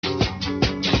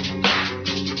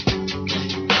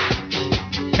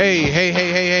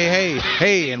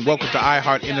Hey, and welcome to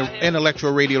iHeart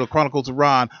Intellectual Radio, the Chronicles of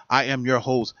Rohn. I am your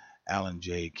host, Alan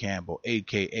J. Campbell,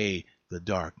 aka The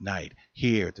Dark Knight,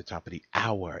 here at the top of the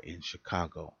hour in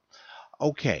Chicago.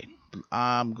 Okay,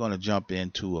 I'm gonna jump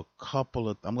into a couple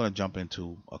of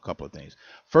things.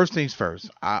 First things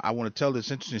first, I want to tell this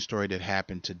interesting story that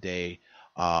happened today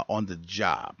on the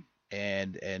job,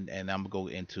 and I'm gonna go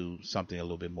into something a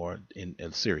little bit more in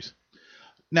serious.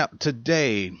 Now,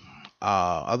 today,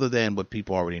 other than what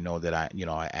people already know that I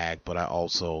act, but I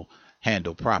also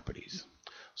handle properties.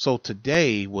 So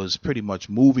today was pretty much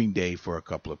moving day for a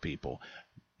couple of people.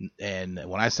 And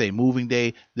when I say moving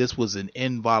day, this was an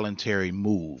involuntary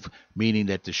move, meaning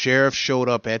that the sheriff showed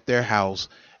up at their house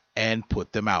and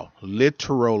put them out,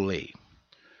 literally.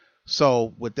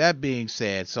 So with that being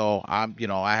said, I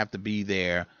have to be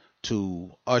there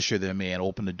to usher them in,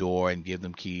 open the door, and give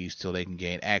them keys till they can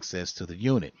gain access to the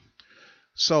unit.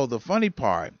 So the funny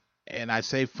part, and I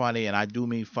say funny, and I do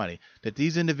mean funny, that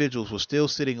these individuals were still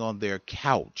sitting on their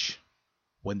couch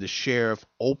when the sheriff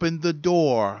opened the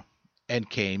door and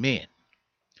came in.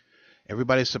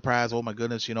 Everybody's surprised. Oh my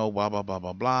goodness, blah blah blah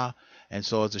blah blah. And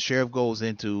so as the sheriff goes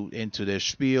into their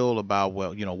spiel about,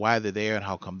 well, why they're there and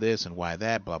how come this and why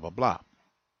that, blah blah blah.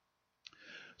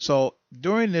 So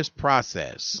during this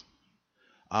process,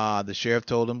 the sheriff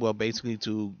told them, well, basically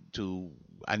to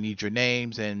I need your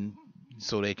names, and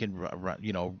so they can run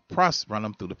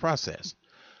them through the process.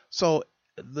 So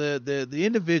the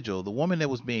individual, the woman that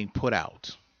was being put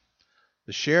out,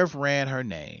 the sheriff ran her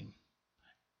name,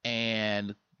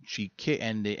 and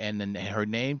then her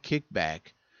name kicked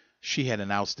back. She had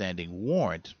an outstanding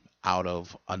warrant out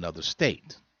of another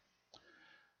state.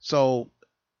 So,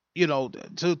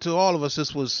 to all of us,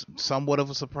 this was somewhat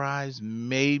of a surprise.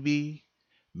 Maybe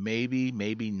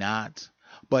not.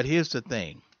 But here's the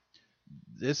thing: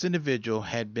 this individual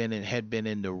had been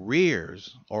in the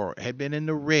rears, or had been in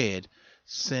the red,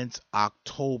 since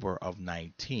October of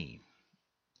 19.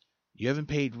 You haven't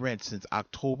paid rent since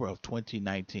October of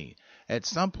 2019. At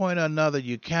some point or another,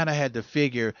 you kind of had to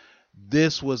figure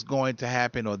this was going to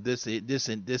happen, or this is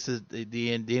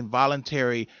the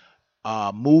involuntary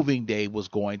moving day was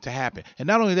going to happen. And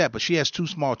not only that, but she has two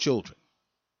small children.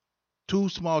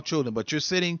 But you're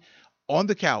sitting on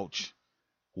the couch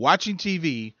watching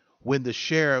TV when the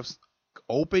sheriffs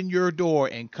open your door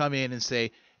and come in and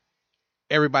say,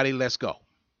 everybody, let's go.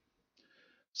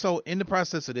 So in the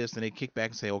process of this, and they kick back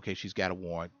and say, okay, she's got a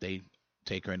warrant. They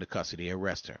take her into custody,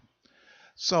 arrest her.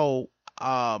 So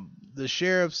the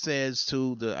sheriff says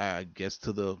to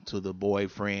the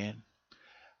boyfriend,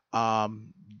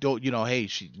 don't hey,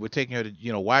 we're taking her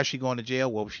to, why is she going to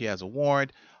jail? Well, she has a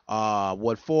warrant.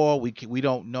 What for? We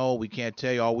don't know. We can't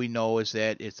tell you. All we know is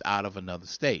that it's out of another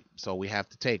state, so we have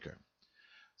to take her.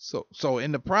 So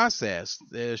in the process,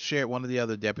 one of the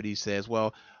other deputies says,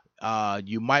 well,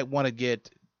 you might want to get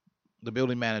the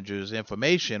building manager's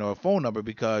information or a phone number,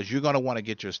 because you're going to want to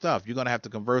get your stuff. You're going to have to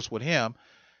converse with him.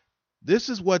 This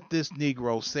is what this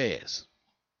Negro says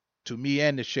to me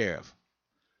and the sheriff.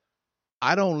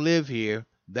 I don't live here.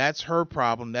 That's her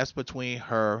problem. That's between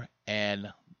her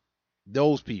and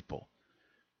those people.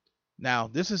 Now,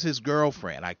 this is his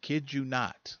girlfriend. I kid you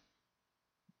not.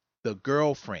 The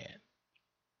girlfriend.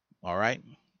 All right?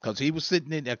 Because he was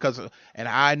sitting in there, and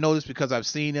I know this because I've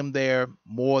seen him there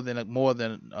more than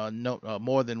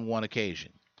one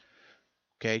occasion.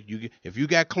 Okay, if you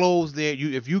got clothes there,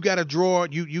 if you got a drawer,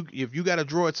 if you got a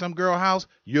drawer at some girl house,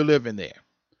 you're living there.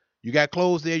 You got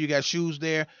clothes there, you got shoes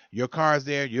there, your car's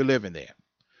there, you're living there.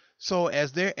 So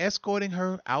as they're escorting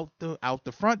her out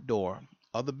the front door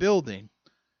of the building,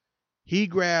 he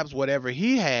grabs whatever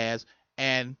he has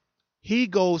and he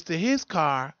goes to his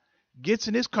car, gets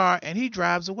in his car, and he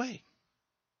drives away.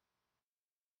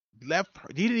 Left her.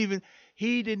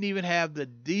 He didn't even have the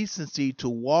decency to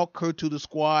walk her to the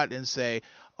squad and say,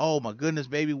 "Oh my goodness,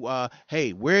 baby,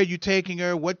 hey, where are you taking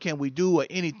her? What can we do?" or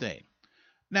anything.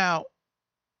 Now,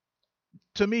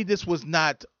 to me, this was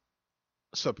not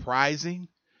surprising,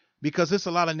 because there's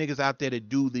a lot of niggas out there that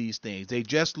do these things. They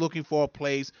just looking for a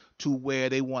place to where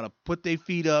they want to put their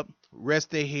feet up,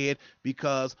 rest their head,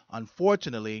 because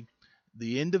unfortunately,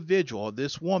 the individual,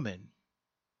 this woman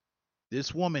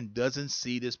doesn't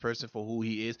see this person for who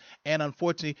he is, and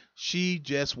unfortunately, she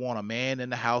just want a man in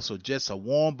the house or just a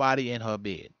warm body in her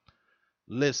bed.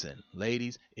 Listen,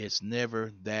 ladies, it's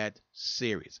never that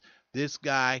serious. This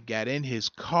guy got in his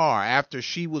car after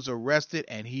she was arrested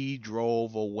and he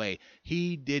drove away.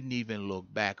 He didn't even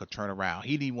look back or turn around.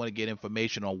 He didn't want to get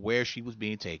information on where she was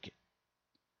being taken.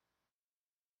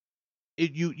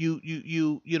 And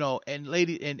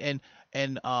lady and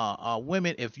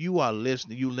women, if you are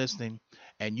listening,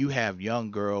 and you have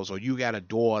young girls, or you got a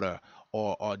daughter,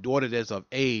 or a daughter that's of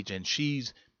age, and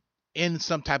she's in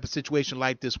some type of situation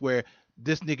like this where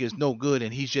this nigga is no good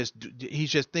and he's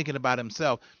just thinking about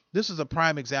himself. This is a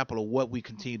prime example of what we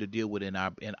continue to deal with in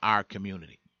our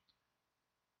community.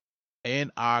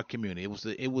 In our community, it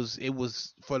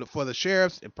was for the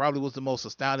sheriffs. It probably was the most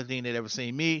astounding thing they'd ever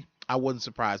seen. Me, I wasn't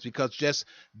surprised, because just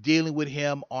dealing with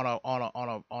him on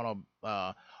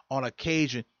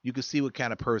occasion, you can see what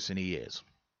kind of person he is.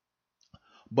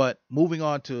 But moving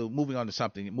on to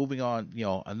something, moving on,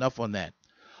 enough on that.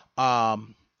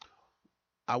 Um,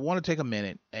 I want to take a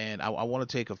minute, and I want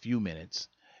to take a few minutes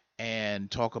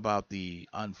and talk about the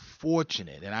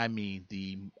unfortunate, and I mean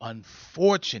the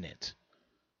unfortunate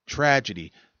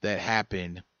tragedy that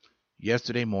happened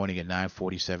yesterday morning at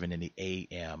 9:47 in the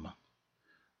a.m.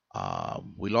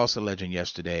 We lost a legend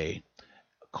yesterday,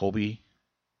 Kobe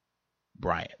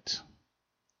Bryant.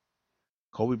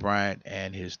 Kobe Bryant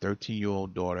and his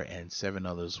 13-year-old daughter and seven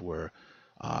others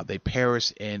they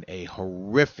perished in a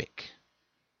horrific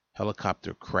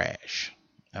helicopter crash.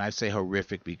 And I say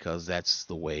horrific because that's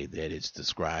the way that it's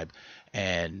described.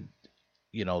 And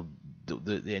you know,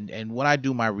 and when I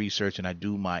do my research and I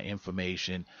do my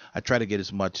information, I try to get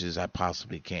as much as I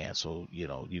possibly can. So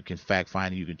you can fact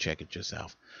find it, you can check it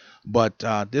yourself. But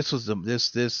this was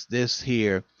this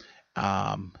here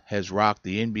has rocked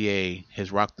the NBA,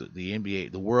 has rocked the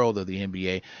NBA, the world of the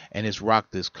NBA, and it's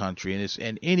rocked this country.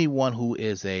 And anyone who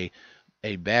is a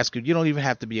basket. You don't even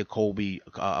have to be a Kobe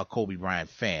Bryant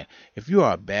fan. If you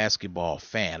are a basketball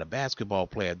fan, a basketball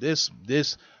player, this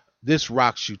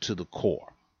rocks you to the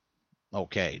core.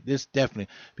 Okay, this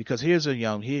definitely, because here's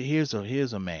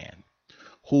a man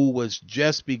who was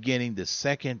just beginning the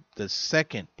second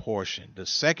portion, the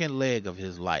second leg of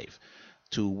his life,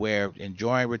 to where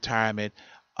enjoying retirement,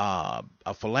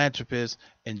 a philanthropist,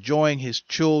 enjoying his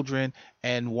children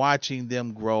and watching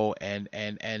them grow,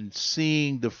 and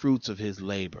seeing the fruits of his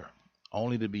labor,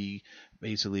 only to be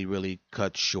basically really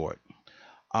cut short.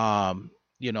 And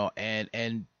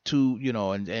to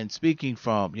and speaking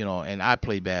from, and I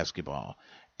play basketball,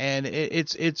 and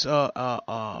it's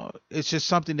just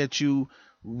something that you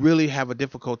really have a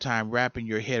difficult time wrapping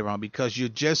your head around, because you're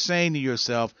just saying to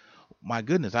yourself, my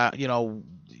goodness,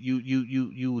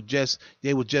 you just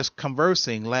they were just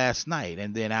conversing last night,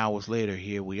 and then hours later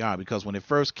here we are. Because when it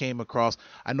first came across,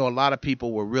 I know a lot of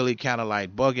people were really kind of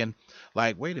like bugging,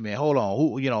 like, wait a minute, hold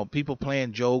on, people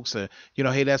playing jokes,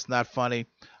 hey, that's not funny.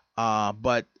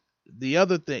 But the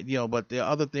other thing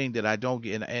that I don't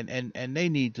get, and they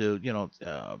need to,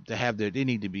 they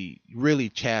need to be really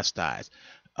chastised.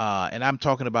 And I'm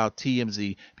talking about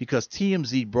TMZ, because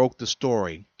TMZ broke the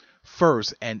story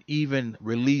first and even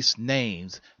released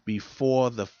names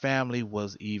before the family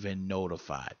was even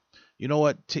notified. You know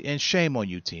what? And shame on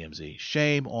you, TMZ.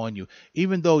 Shame on you.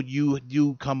 Even though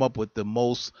you come up with the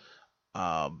most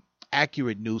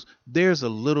accurate news, there's a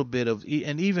little bit of,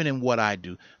 and even in what I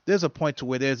do, there's a point to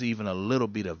where there's even a little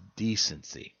bit of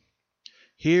decency.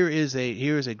 Here is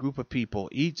a group of people,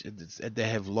 each that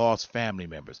have lost family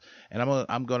members, and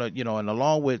I'm gonna and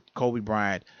along with Kobe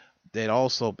Bryant, the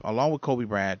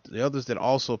others that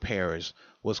also perished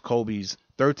was Kobe's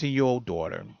 13-year-old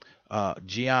daughter,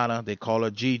 Gianna, they call her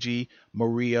Gigi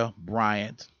Maria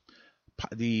Bryant,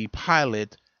 the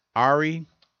pilot Ari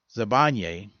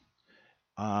Zabanye,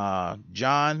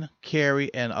 John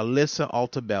Kerry, and Alyssa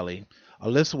Altabelli.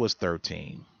 Alyssa was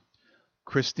 13.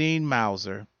 Christine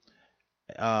Mauser,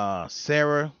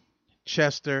 Sarah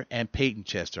Chester, and Peyton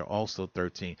Chester, also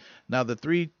 13. Now the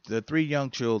three young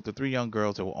girls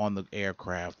that were on the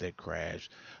aircraft that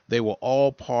crashed, they were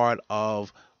all part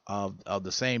of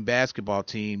the same basketball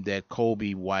team that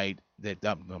Kobe White,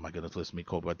 oh my goodness, listen to me,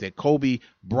 Kobe, but that Kobe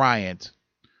Bryant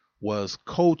was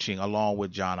coaching along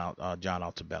with John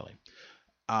Altabelli.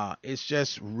 It's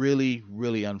just really,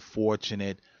 really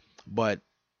unfortunate. But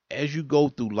as you go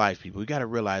through life, people, you got to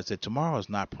realize that tomorrow is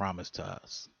not promised to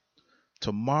us.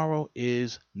 Tomorrow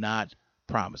is not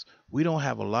promised. We don't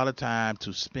have a lot of time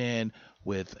to spend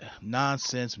with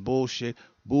nonsense, bullshit,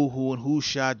 boo-hoo, and who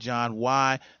shot John,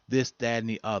 why, this, that, and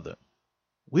the other.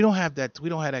 We don't have that. We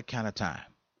don't have that kind of time.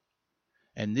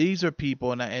 And these are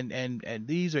people, and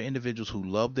these are individuals who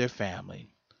love their family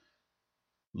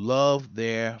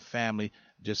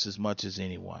just as much as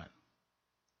anyone.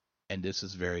 And this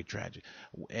is very tragic.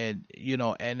 And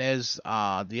and as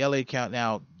the LA count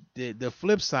now, the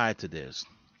flip side to this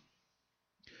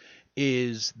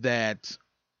is that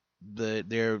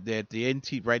the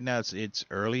NT right now, it's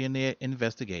early in the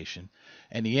investigation,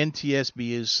 and the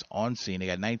NTSB is on scene. They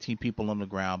got 19 people on the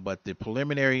ground, but the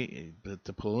preliminary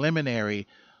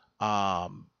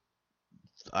um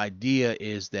idea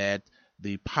is that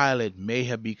the pilot may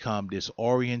have become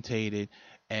disorientated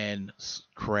and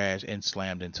crashed and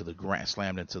slammed into the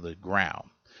ground.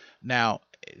 Now,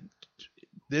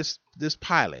 this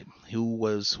pilot who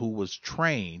was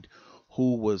trained,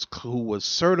 who was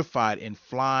certified in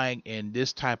flying in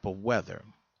this type of weather,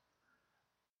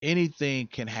 anything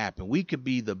can happen. We could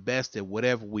be the best at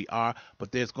whatever we are,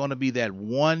 but there's going to be that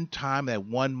one time, that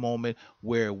one moment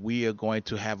where we are going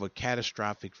to have a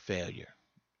catastrophic failure.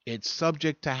 It's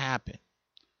subject to happen.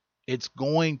 It's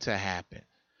going to happen.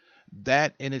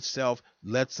 That in itself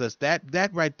lets us,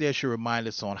 that right there should remind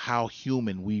us on how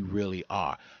human we really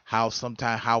are, how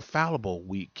sometimes how fallible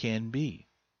we can be.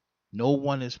 No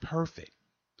one is perfect.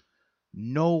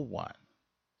 No one.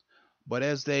 But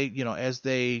as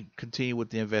they continue with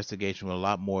the investigation, a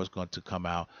lot more is going to come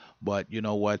out. But you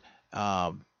know what?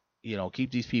 Um,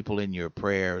 keep these people in your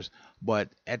prayers.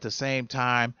 But at the same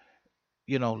time,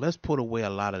 let's put away a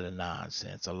lot of the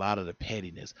nonsense, a lot of the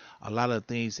pettiness, a lot of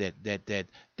the things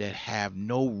that have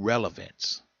no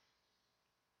relevance.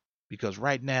 Because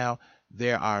right now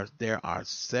there are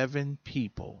 7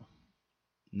 people,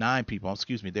 9 people,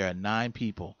 excuse me, there are 9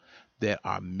 people that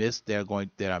are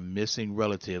missing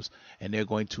relatives, and they're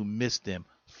going to miss them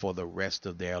for the rest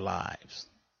of their lives.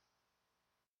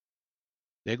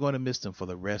 They're going to miss them for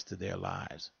the rest of their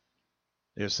lives.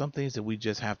 There's some things that we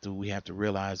have to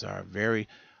realize are very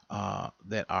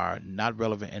that are not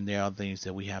relevant, and there are things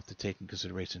that we have to take in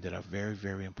consideration that are very,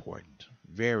 very important,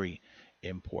 very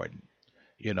important.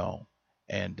 You know,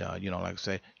 and like I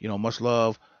say, much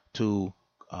love to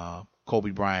Kobe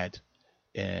Bryant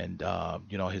and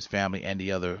his family and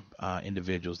the other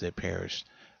individuals that perished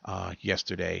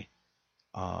yesterday,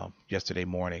 yesterday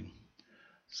morning.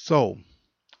 So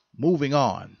moving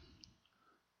on,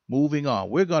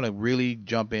 we're gonna really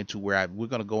jump into we're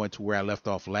gonna go into where I left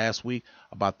off last week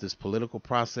about this political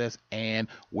process and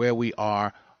where we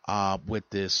are with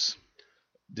this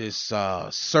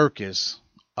circus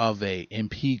of a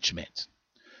impeachment.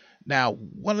 Now,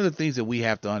 one of the things that we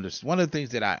have to understand, one of the things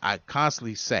that I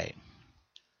constantly say,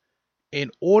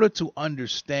 in order to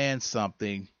understand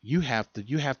something, you have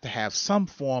to have some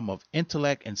form of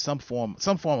intellect and some form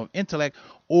of intellect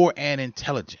or an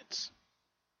intelligence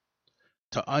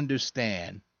to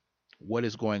understand what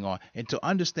is going on and to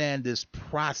understand this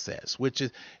process, which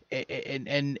is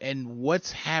and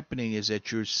what's happening is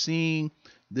that you're seeing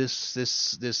this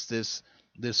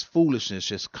foolishness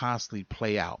just constantly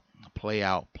play out, play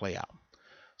out, play out.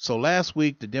 So last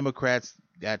week the Democrats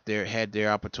had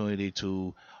their opportunity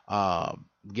to uh,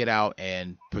 get out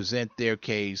and present their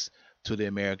case to the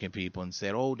American people and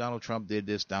said, "Oh, Donald Trump did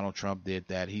this, Donald Trump did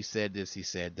that, he said this, he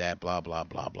said that, blah blah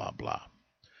blah blah blah."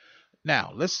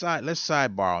 Now let's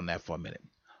sidebar on that for a minute.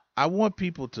 I want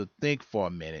people to think for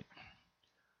a minute.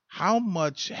 How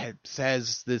much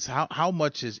has this? How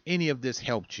much has any of this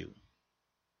helped you?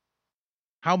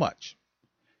 How much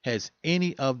has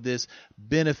any of this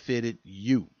benefited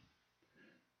you?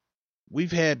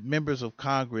 We've had members of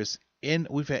Congress in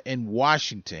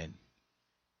Washington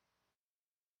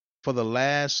for the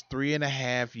last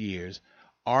 3.5 years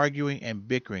arguing and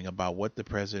bickering about what the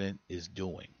president is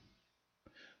doing.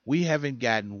 We haven't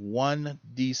gotten one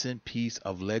decent piece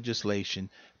of legislation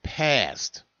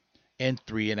passed in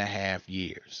 3.5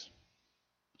 years.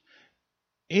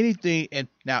 Anything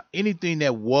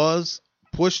that was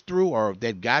pushed through or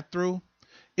that got through,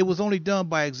 it was only done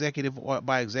by executive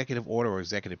order or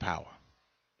executive power.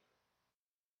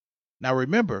 Now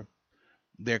remember,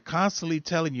 they're constantly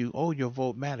telling you, "Oh, your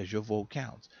vote matters, your vote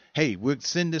counts. Hey, we'll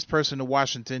send this person to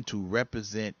Washington to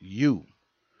represent you."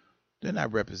 They're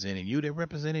not representing you; they're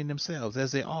representing themselves,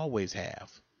 as they always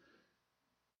have.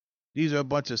 These are a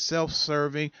bunch of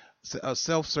self-serving,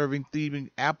 thieving,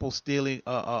 apple stealing,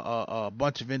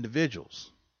 bunch of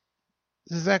individuals.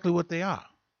 This is exactly what they are.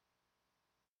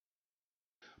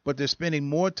 But they're spending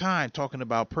more time talking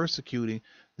about persecuting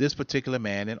this particular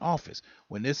man in office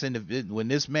when this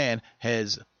man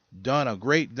has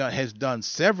done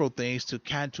several things to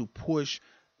kind of push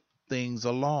things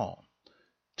along,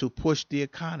 to push the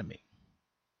economy.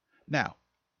 Now,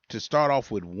 to start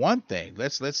off with one thing,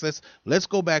 let's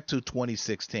go back to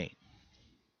 2016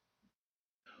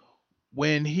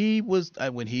 when he was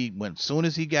when soon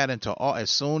as he got into as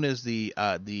soon as the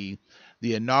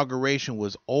inauguration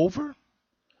was over.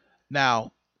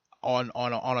 Now, on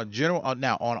a general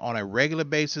now on a regular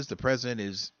basis, the president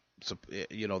is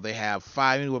they have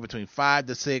anywhere between 5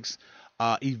 to 6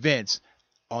 events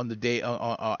on the day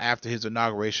after his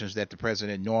inaugurations that the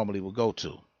president normally will go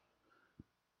to.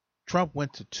 Trump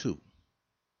went to 2.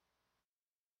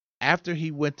 After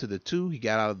he went to the two, he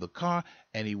got out of the car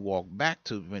and he walked back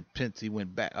to he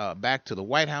went back to the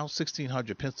White House,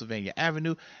 1600 Pennsylvania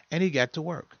Avenue, and he got to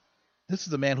work. This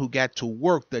is a man who got to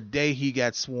work the day he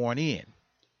got sworn in.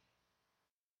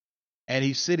 And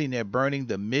he's sitting there burning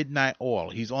the midnight oil.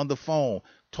 He's on the phone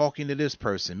talking to this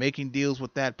person, making deals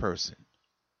with that person.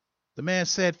 The man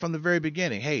said from the very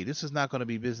beginning, "Hey, this is not going to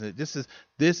be business.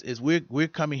 This is we're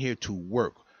coming here to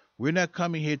work. We're not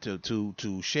coming here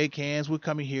to shake hands. We're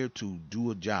coming here to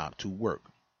do a job, to work."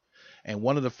 And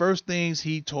one of the first things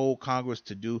he told Congress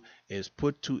to do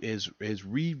is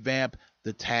revamp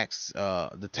the tax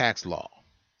law.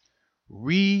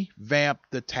 Revamp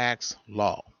the tax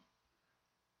law.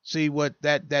 See what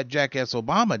that jackass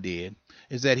Obama did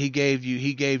is that he gave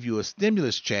you a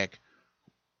stimulus check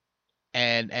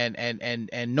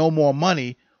and no more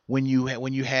money when you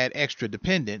had extra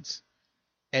dependents,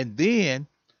 and then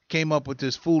came up with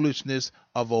this foolishness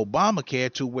of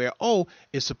Obamacare to where, oh,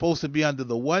 it's supposed to be under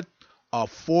the what?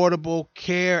 Affordable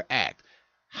Care Act.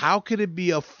 How could it be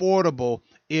affordable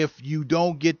if you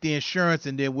don't get the insurance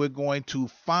and then we're going to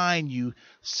fine you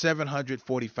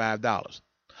 $745?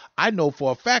 I know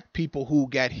for a fact people who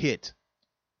got hit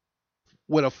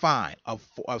with a fine of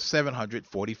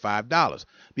 $745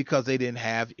 because they didn't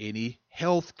have any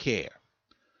health care.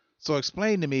 So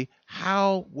explain to me,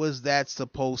 how was that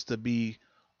supposed to be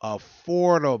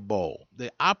affordable?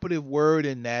 The operative word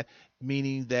in that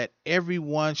meaning that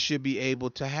everyone should be able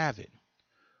to have it.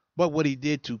 But what he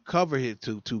did to cover it,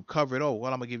 to cover it, oh,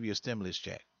 well, I'm gonna give you a stimulus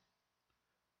check.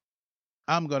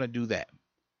 I'm gonna do that.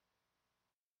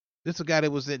 This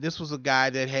was a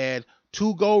guy that had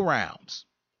two go rounds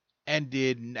and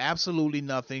did absolutely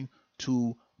nothing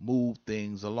to move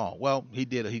things along. Well, he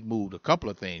moved a couple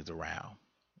of things around.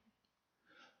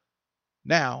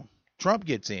 Now, Trump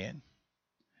gets in,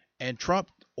 and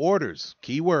Trump orders,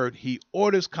 keyword, he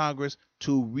orders Congress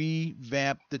to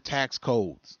revamp the tax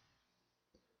codes.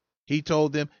 He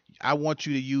told them, I want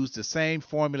you to use the same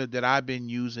formula that I've been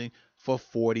using for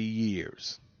 40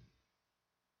 years.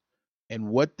 And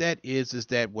what that is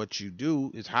that what you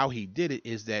do is how he did it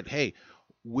is that, hey,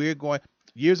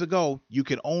 years ago, you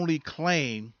could only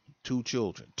claim two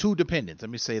children, two dependents.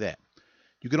 Let me say that.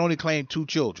 You could only claim two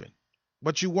children,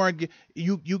 but you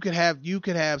could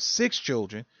have six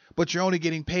children, but you're only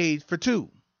getting paid for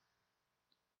two.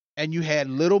 And you had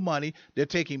little money.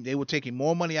 They were taking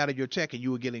more money out of your check and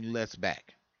you were getting less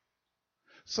back.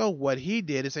 So what he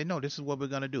did is say, no, this is what we're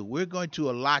going to do. We're going to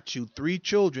allot you three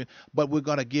children, but we're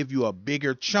going to give you a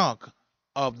bigger chunk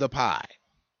of the pie.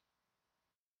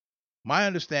 My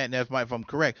understanding, if I'm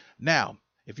correct, now,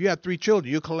 if you have three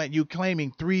children, you're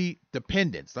claiming three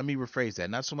dependents. Let me rephrase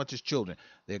that. Not so much as children.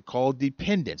 They're called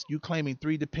dependents. You claiming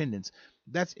three dependents.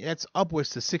 That's upwards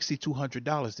to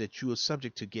 $6,200 that you are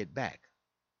subject to get back.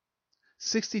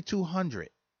 $6,200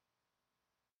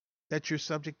 that you're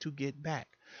subject to get back.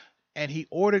 And he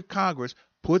ordered Congress,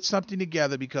 put something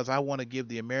together because I want to give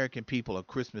the American people a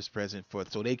Christmas present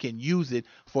so they can use it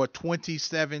for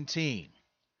 2017.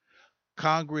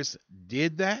 Congress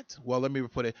did that. Well, let me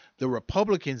put it. The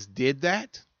Republicans did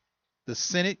that. The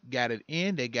Senate got it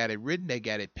in. They got it written. They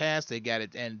got it passed. They got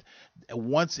it. And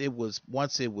once it was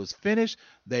finished,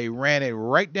 they ran it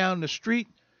right down the street.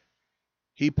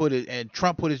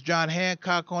 Trump put his John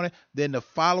Hancock on it. Then the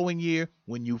following year,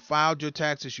 when you filed your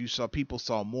taxes, people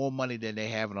saw more money than they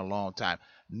have in a long time.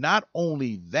 Not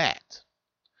only that,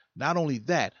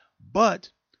 but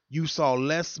you saw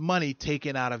less money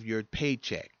taken out of your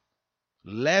paycheck.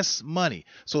 Less money.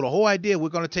 So the whole idea, we're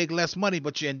going to take less money,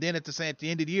 and then at the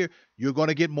end of the year, you're going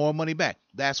to get more money back.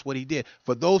 That's what he did.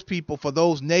 For those people, for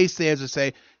those naysayers that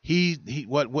say he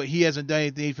hasn't done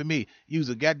anything for me, he was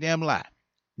a goddamn lie.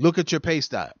 Look at your pay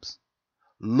stubs.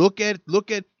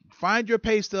 Find your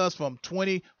pay stubs from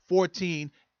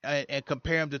 2014 and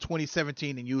compare them to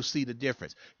 2017, and you'll see the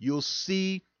difference. You'll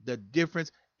see the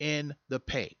difference in the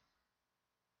pay.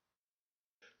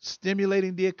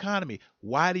 Stimulating the economy.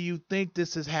 Why do you think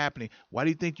this is happening? Why do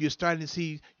you think you're starting to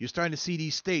see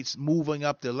these states moving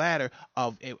up the ladder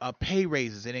of pay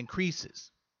raises and increases?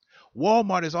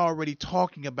 Walmart is already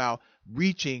talking about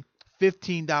reaching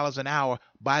 $15 an hour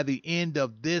by the end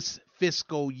of this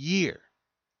fiscal year,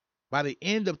 by the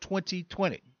end of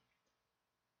 2020. If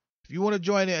you want to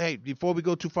join in, hey, before we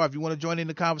go too far, if you want to join in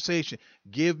the conversation,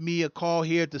 give me a call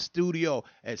here at the studio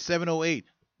at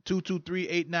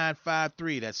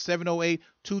 708-223-8953. That's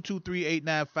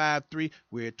 708-223-8953.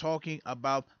 We're talking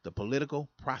about the political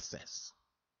process.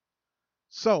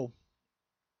 So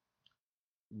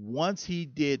once he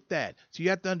did that, so you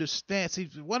have to understand. See,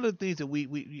 one of the things that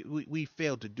we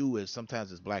fail to do is sometimes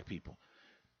as black people,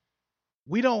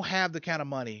 We don't have the kind of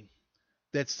money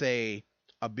that, say,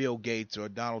 a Bill Gates or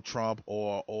Donald Trump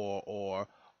or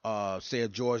say a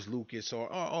George Lucas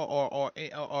or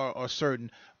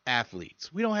certain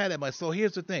athletes. We don't have that much. So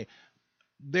here's the thing: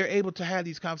 they're able to have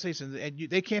these conversations, and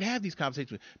they can't have these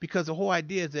conversations because the whole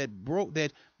idea is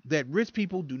that rich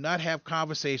people do not have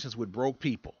conversations with broke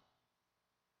people.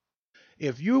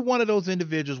 If you're one of those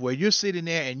individuals where you're sitting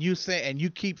there and you say and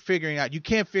you keep figuring out, you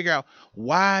can't figure out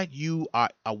why you're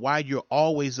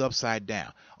always upside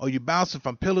down, or you're bouncing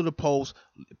from pillar to post,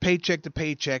 paycheck to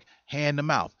paycheck, hand to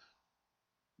mouth.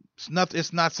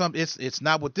 It's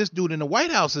not what this dude in the White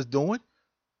House is doing.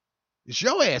 It's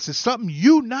your ass. It's something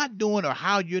you not doing or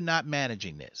how you're not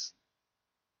managing this.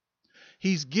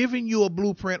 He's giving you a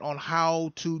blueprint on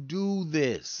how to do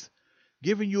this.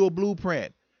 Giving you a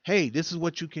blueprint. Hey, this is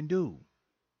what you can do.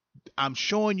 I'm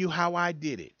showing you how I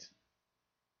did it.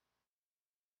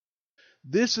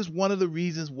 This is one of the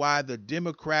reasons why the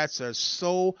Democrats are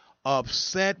so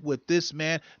upset with this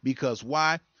man, because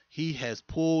why? He has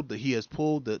pulled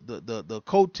the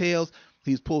coattails.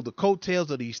 He's pulled the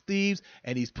coattails of these thieves,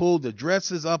 and he's pulled the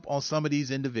dresses up on some of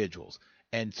these individuals.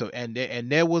 And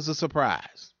there was a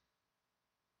surprise,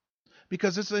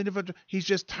 because this individual, he's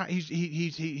just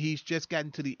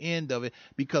gotten to the end of it.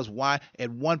 Because why?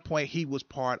 At one point he was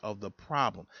part of the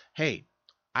problem. Hey,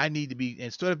 I need to be,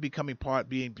 instead of becoming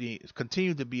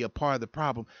continue to be a part of the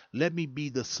problem, let me be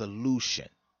the solution.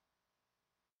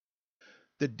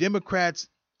 The Democrats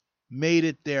made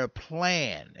it their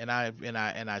plan, and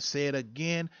I say it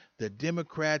again: the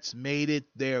Democrats made it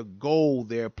their goal,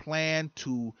 their plan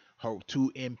to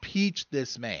impeach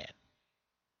this man.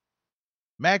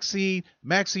 Maxine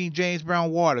James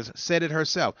Brown Waters said it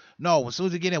herself. No, as soon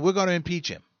as we get in, we're going to impeach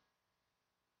him.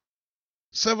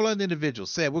 Several other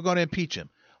individuals said we're going to impeach him.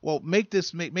 Well, make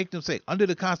them say, under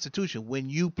the Constitution, when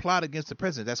you plot against the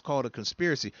president, that's called a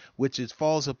conspiracy, which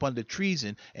falls up under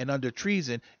treason, and under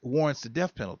treason warrants the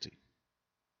death penalty.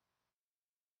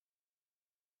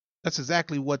 That's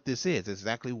exactly what this is. That's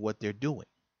exactly what they're doing.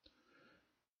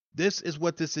 This is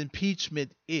what this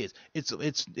impeachment is.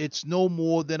 It's no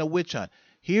more than a witch hunt.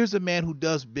 Here's a man who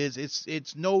does business.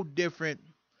 It's no different.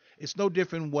 It's no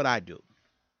different than what I do.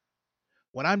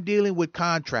 When I'm dealing with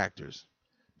contractors,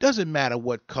 doesn't matter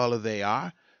what color they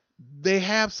are, they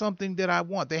have something that I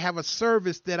want. They have a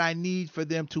service that I need for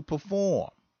them to perform.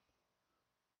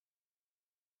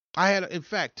 In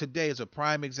fact, today is a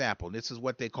prime example. This is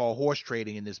what they call horse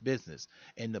trading in this business,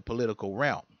 in the political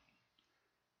realm.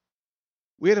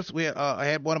 I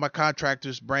had one of my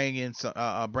contractors bring in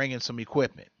some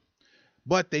equipment,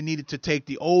 but they needed to take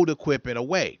the old equipment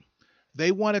away.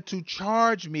 They wanted to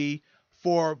charge me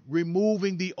for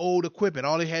removing the old equipment.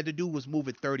 All they had to do was move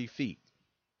it 30 feet.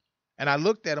 And I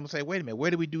looked at them and said, wait a minute, where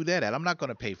do we do that at? I'm not going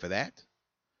to pay for that.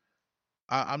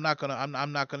 I'm not going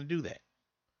to do that.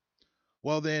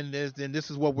 Well, then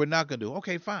this is what we're not going to do.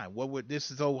 Okay, fine.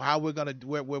 How we're going to,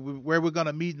 where we're going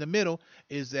to meet in the middle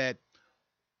is that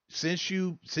since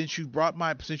you brought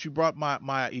my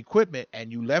equipment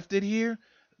and you left it here,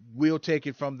 we'll take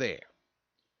it from there.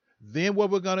 Then what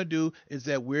we're going to do is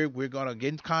that we're going to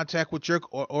get in contact with your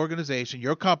organization,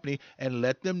 your company, and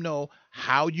let them know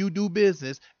how you do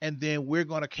business, and then we're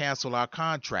going to cancel our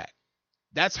contract.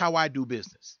 That's how I do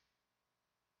business.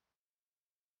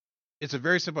 It's a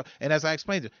very simple, and as I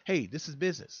explained it, hey, this is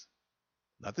business.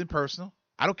 Nothing personal.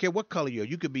 I don't care what color you are.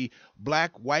 You could be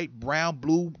black, white, brown,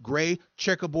 blue, gray,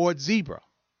 checkerboard, zebra.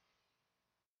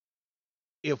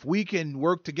 If we can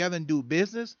work together and do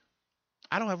business,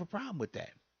 I don't have a problem with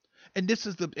that. And this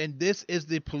is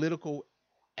the political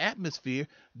atmosphere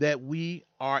that we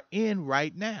are in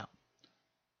right now.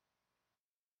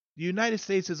 The United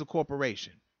States is a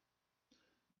corporation.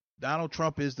 Donald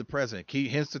Trump is the president.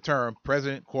 Hence the term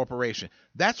president corporation.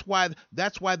 That's why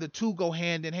the two go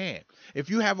hand in hand. If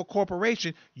you have a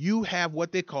corporation, you have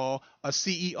what they call a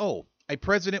CEO, a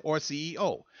president or a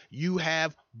CEO. You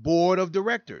have board of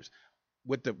directors.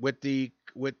 With the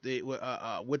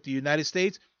United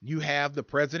States, you have the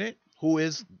president, who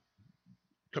is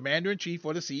commander in chief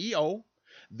or the CEO.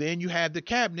 Then you have the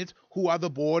cabinets, who are the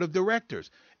board of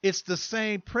directors. It's the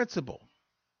same principle.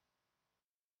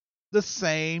 The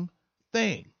same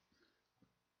thing.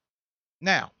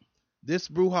 Now, this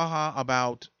brouhaha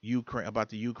about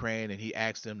the Ukraine, and he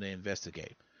asked them to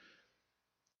investigate.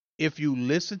 If you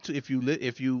read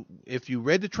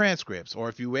the transcripts, or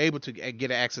if you were able to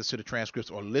get access to the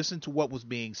transcripts or listen to what was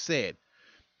being said,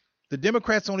 the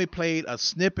Democrats only played a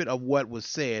snippet of what was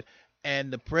said,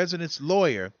 and the president's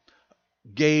lawyer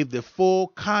gave the full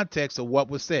context of what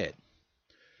was said.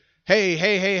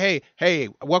 Hey.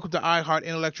 Welcome to iHeart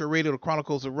Intellectual Radio, the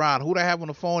Chronicles of Rohn. Who do I have on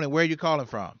the phone and where are you calling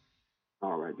from?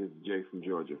 All right, this is Jay from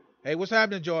Georgia. Hey, what's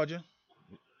happening, Georgia?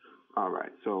 All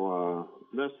right, so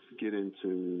let's get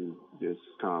into this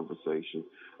conversation.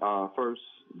 First,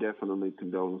 definitely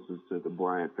condolences to the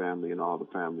Bryant family and all the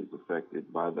families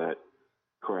affected by that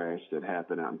crash that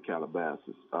happened out in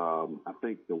Calabasas. I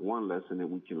think the one lesson that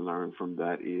we can learn from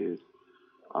that is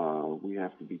we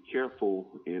have to be careful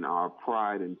in our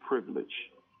pride and privilege.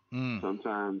 Mm.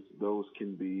 Sometimes those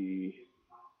can be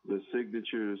the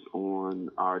signatures on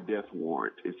our death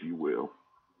warrant, if you will.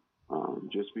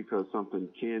 Just because something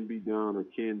can be done or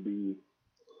can be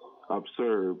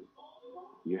observed,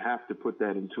 you have to put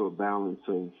that into a balance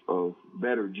of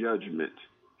better judgment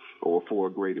or for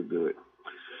a greater good.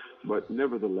 But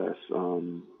nevertheless,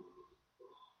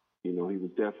 he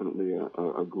was definitely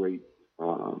a great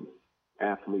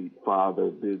athlete,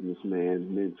 father,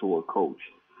 businessman, mentor, coach.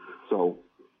 So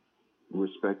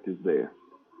respect is there.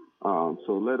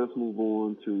 So let us move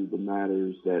on to the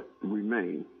matters that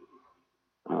remain.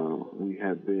 We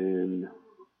have been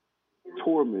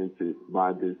tormented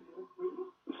by this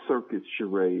circus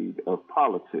charade of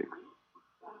politics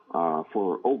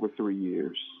for over 3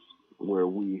 years, where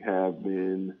we have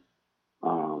been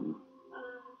vacuumed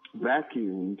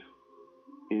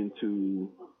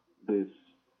into this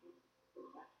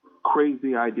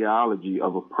crazy ideology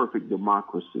of a perfect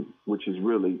democracy, which is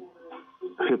really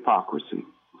hypocrisy.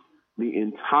 The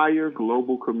entire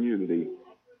global community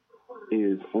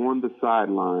is on the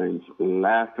sidelines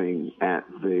laughing at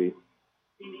the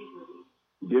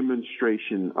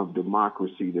demonstration of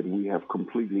democracy that we have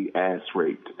completely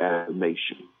ass-raped as a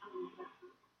nation.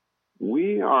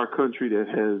 We are a country that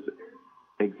has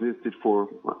existed for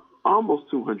almost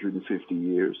 250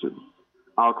 years. And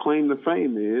our claim to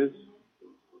fame is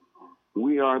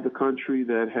we are the country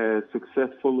that has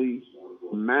successfully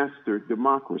mastered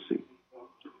democracy.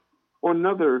 Or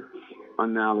another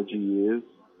analogy is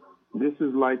this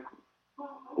is like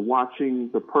watching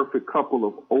the perfect couple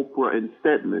of Oprah and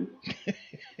Stedman,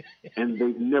 and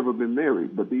they've never been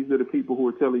married. But these are the people who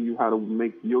are telling you how to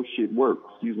make your shit work.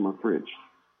 Excuse my French.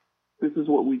 This is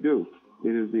what we do.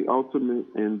 It is the ultimate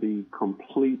and the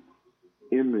complete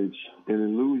image and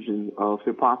illusion of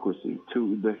hypocrisy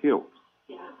to the hilt.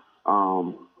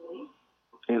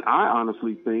 And I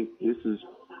honestly think this is,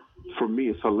 for me,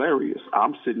 it's hilarious.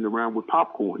 I'm sitting around with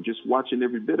popcorn, just watching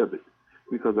every bit of it,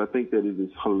 because I think that it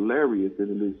is hilarious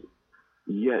and it is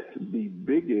yet the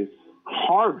biggest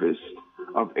harvest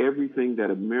of everything that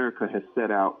America has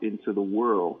set out into the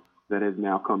world that has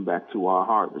now come back to our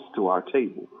harvest, to our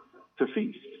table, to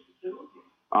feast.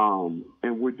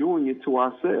 And we're doing it to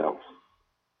ourselves.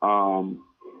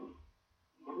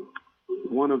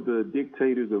 One of the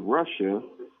dictators of Russia,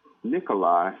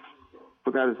 Nikolai,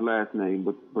 forgot his last name,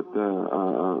 but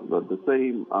the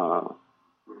same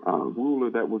ruler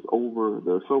that was over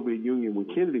the Soviet Union when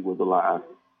Kennedy was alive,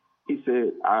 he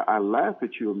said, I laugh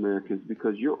at you Americans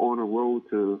because you're on a road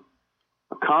to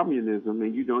communism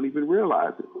and you don't even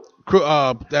realize it.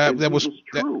 That was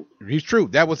true. He's true.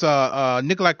 That was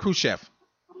Nikolai Khrushchev.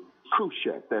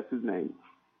 Khrushchev, that's his name.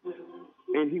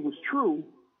 And he was true,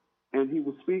 and he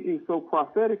was speaking so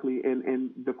prophetically.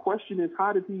 And the question is,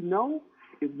 how did he know?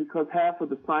 It's because half of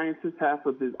the scientists, half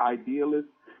of the idealists,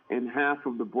 and half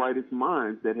of the brightest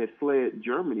minds that had fled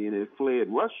Germany and had fled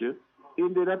Russia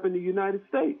ended up in the United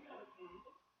States.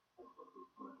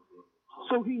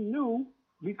 So he knew,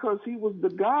 because he was the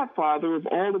godfather of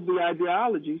all of the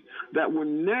ideologies that were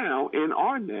now and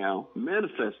are now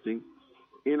manifesting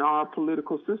in our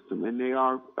political system, and they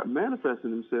are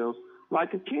manifesting themselves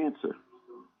like a cancer.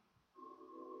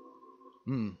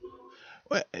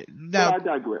 Well, now, but I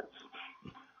digress.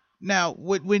 Now,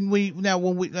 when we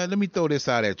let me throw this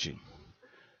out at you.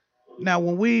 Now,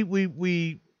 when we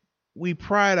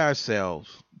pride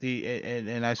ourselves,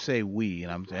 and I say we,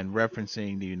 and I'm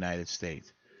referencing the United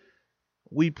States.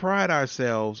 We pride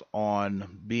ourselves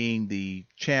on being the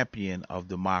champion of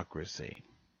democracy.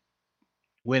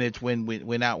 When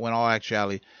all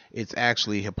actuality, it's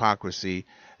actually hypocrisy,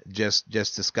 just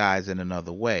disguised in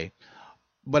another way.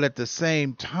 But at the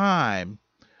same time,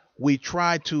 we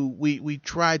try to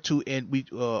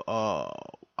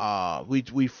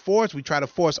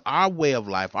force our way of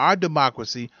life, our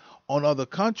democracy, on other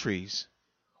countries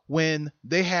when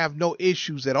they have no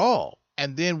issues at all.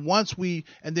 And then the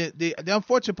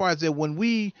unfortunate part is that when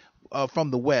we from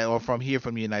the West, or from here,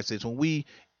 from the United States, when we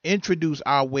introduce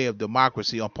our way of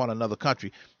democracy upon another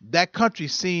country, that country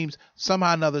seems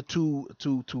somehow or another to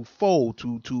fold,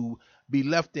 to be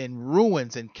left in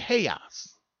ruins and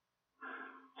chaos.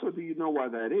 So do you know why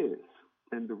that is?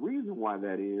 And the reason why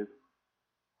that is,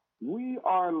 we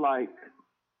are like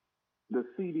the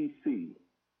CDC.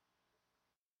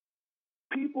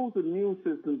 People's immune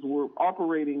systems were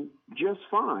operating just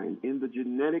fine in the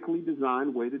genetically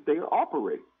designed way that they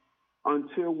operate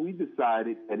until we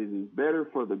decided that it is better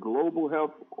for the global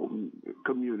health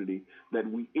community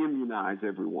that we immunize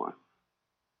everyone.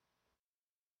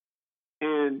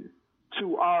 And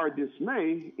to our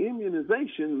dismay,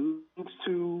 immunization leads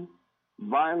to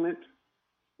violent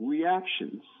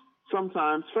reactions,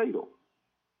 sometimes fatal.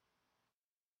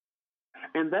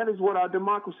 And that is what our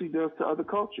democracy does to other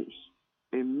cultures.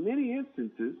 In many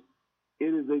instances,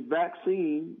 it is a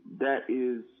vaccine that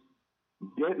is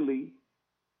deadly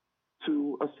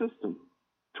to a system,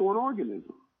 to an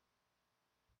organism.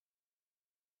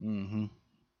 Mm-hmm.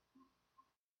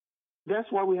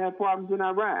 That's why we have problems in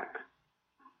Iraq.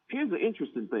 Here's the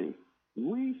interesting thing.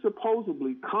 We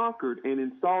supposedly conquered and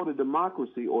installed a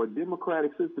democracy or a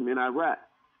democratic system in Iraq.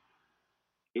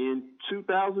 In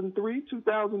 2003,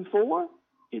 2004,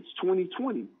 it's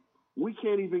 2020. We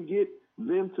can't even get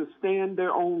them to stand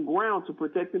their own ground to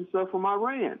protect themselves from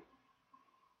Iran.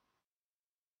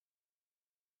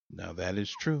 Now that is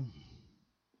true.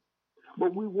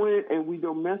 But we went and we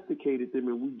domesticated them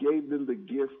and we gave them the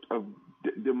gift of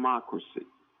democracy,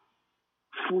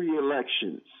 free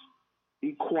elections,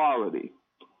 equality.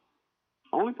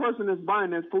 Only person that's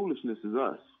buying that foolishness is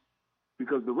us,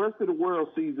 because the rest of the world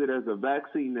sees it as a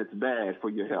vaccine that's bad for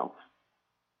your health.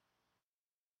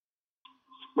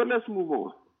 But let's move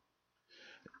on.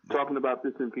 Talking about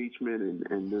this impeachment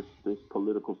and this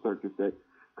political circus that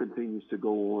continues to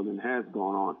go on and has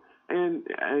gone on. And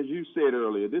as you said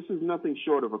earlier, this is nothing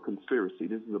short of a conspiracy.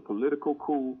 This is a political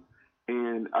coup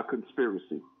and a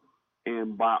conspiracy.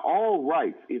 And by all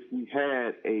rights, if we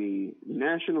had a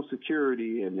national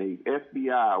security and a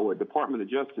FBI or a Department of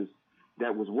Justice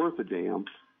that was worth a damn,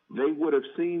 they would have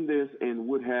seen this and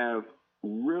would have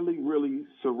really, really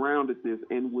surrounded this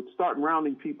and would start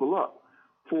rounding people up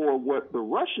for what the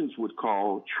Russians would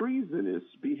call treasonous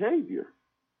behavior.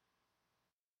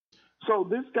 So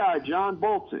this guy, John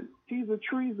Bolton, he's a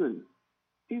treason.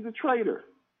 He's a traitor.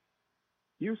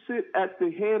 You sit at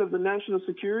the head of the national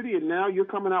security, and now you're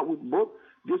coming out with books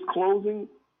disclosing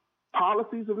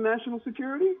policies of national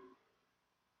security?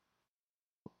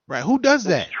 Right. Who does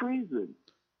That's that? treason.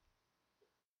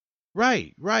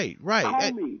 Right.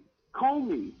 Comey,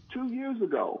 2 years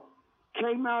ago,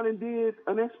 came out and did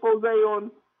an expose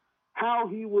on how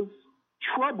he was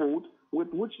troubled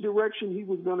with which direction he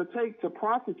was going to take to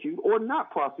prosecute or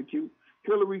not prosecute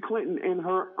Hillary Clinton and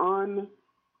her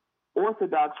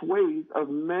unorthodox ways of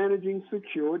managing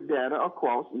secure data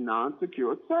across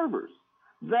non-secure servers.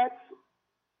 That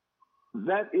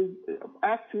is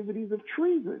activities of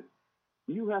treason.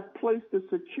 You have placed the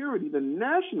security, the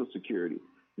national security,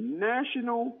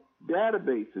 national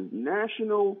databases,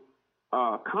 national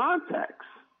contacts,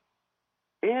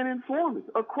 and informants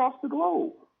across the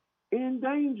globe in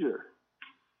danger.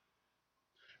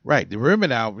 Right. The rumor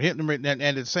now, and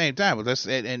at the same time,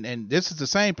 and this is the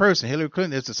same person, Hillary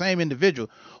Clinton is the same individual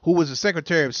who was the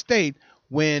Secretary of State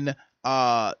when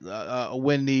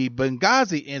the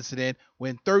Benghazi incident,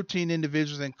 when 13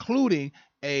 individuals, including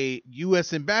a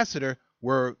U.S. ambassador,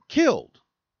 were killed.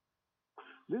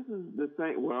 This is the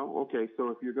same. Well, okay. So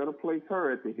if you're going to place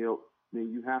her at the hilt, then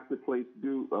you have to place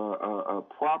a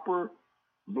proper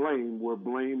blame where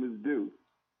blame is due.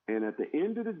 And at the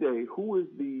end of the day, who is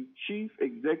the chief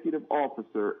executive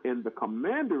officer and the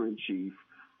commander-in-chief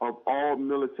of all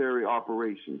military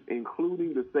operations,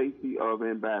 including the safety of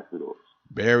ambassadors?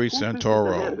 Barry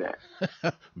Santoro.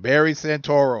 Barry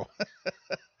Santoro.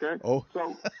 Okay. Oh.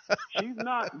 So she's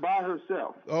not by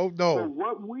herself. Oh, no. So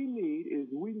what we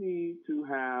need to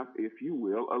have, if you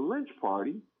will, a lynch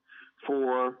party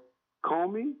for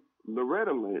Comey,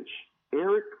 Loretta Lynch,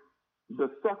 Eric the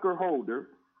Sucker Holder,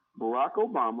 Barack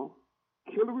Obama,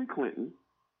 Hillary Clinton,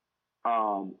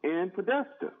 and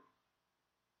Podesta.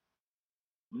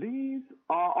 These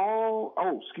are all,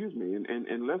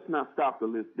 and let's not stop the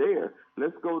list there.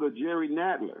 Let's go to Jerry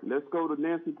Nadler. Let's go to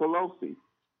Nancy Pelosi.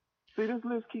 See, this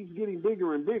list keeps getting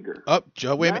bigger and bigger. That's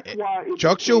why it's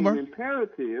Chuck Schumer.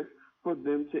 Imperative for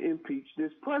them to impeach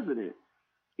this president.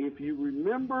 If you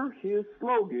remember his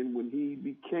slogan when he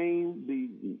became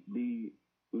the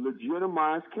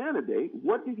legitimized candidate,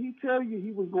 what did he tell you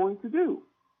he was going to do?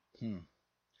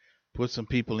 Put some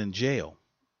people in jail.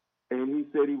 And he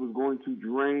said he was going to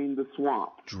drain the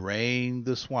swamp. Drain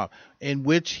the swamp, in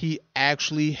which he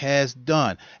actually has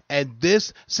done. And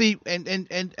this, see,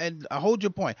 and I hold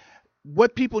your point.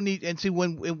 What people need, and see,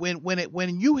 when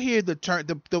you hear the term,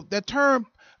 that term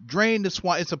Drain the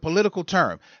swamp. It's a political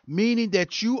term, meaning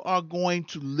that you are going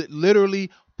to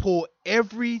literally pull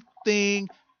everything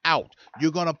out.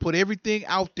 You're going to put everything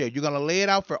out there. You're going to lay it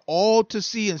out for all to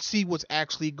see and see what's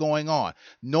actually going on.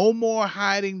 No more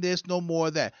hiding this, no more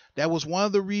of that. That was one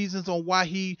of the reasons on why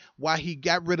he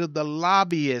got rid of the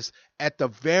lobbyists at the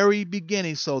very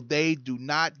beginning, so they do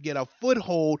not get a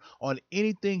foothold on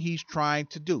anything he's trying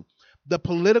to do. The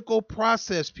political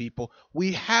process, people,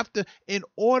 we have to, in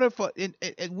order for, and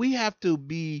we have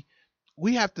to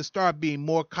start being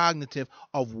more cognitive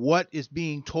of what is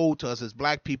being told to us as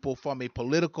black people from a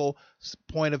political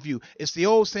point of view. It's the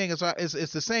old saying,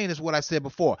 it's the saying, is what I said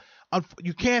before.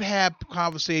 You can't have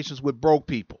conversations with broke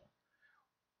people.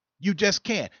 You just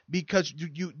can't, because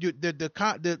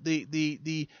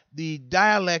the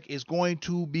dialect is going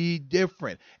to be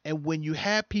different. And when you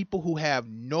have people who have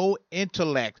no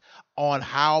intellect on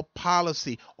how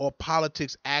policy or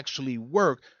politics actually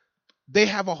work, they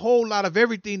have a whole lot of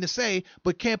everything to say,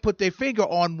 but can't put their finger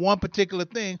on one particular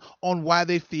thing on why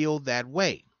they feel that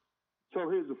way. So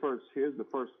here's the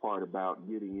first part about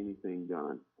getting anything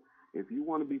done. If you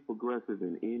want to be progressive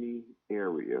in any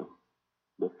area,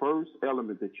 the first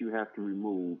element that you have to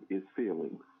remove is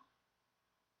feelings.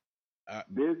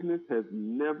 Business has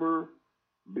never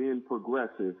been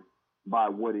progressive by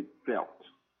what it felt.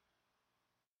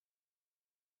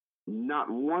 Not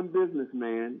one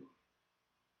businessman,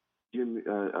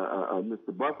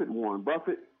 Mr. Buffett, Warren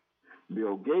Buffett,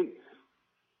 Bill Gates,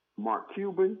 Mark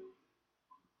Cuban,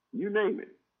 you name it.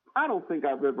 I don't think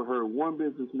I've ever heard one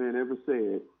businessman ever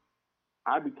said,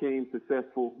 I became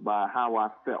successful by how I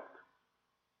felt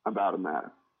about a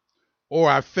matter. Or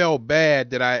I felt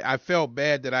bad that I felt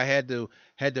bad that I had to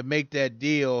make that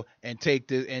deal and take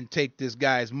this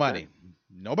guy's money.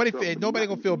 Nobody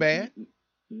gonna feel bad.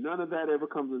 None of that ever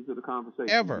comes into the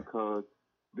conversation, ever, because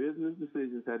business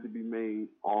decisions had to be made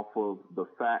off of the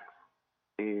facts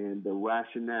and the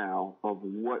rationale of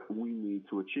what we need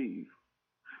to achieve.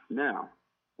 Now,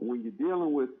 when you're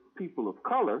dealing with people of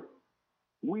color,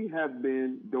 we have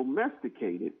been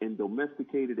domesticated, and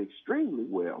domesticated extremely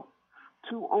well,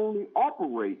 to only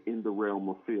operate in the realm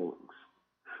of feelings.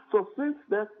 So since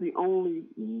that's the only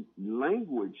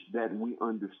language that we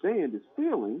understand is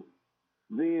feelings,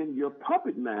 then your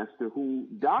puppet master who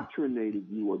doctrinated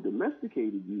you or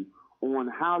domesticated you on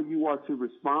how you are to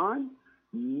respond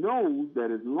knows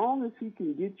that as long as he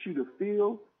can get you to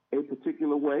feel a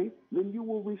particular way, then you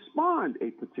will respond a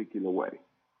particular way.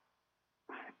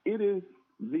 It is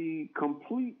the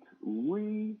complete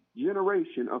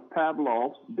regeneration of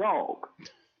Pavlov's dog.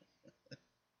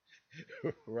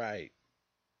 Right.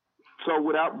 So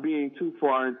without being too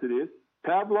far into this,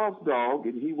 Pavlov's dog,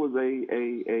 and he was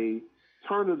a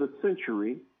turn of the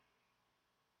century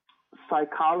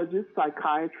psychologist,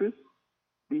 psychiatrist,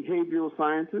 behavioral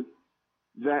scientist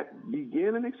that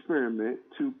began an experiment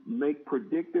to make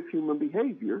predictive human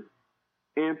behavior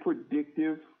and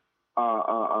predictive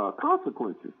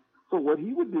consequences. So what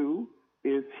he would do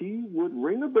is he would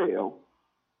ring a bell,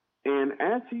 and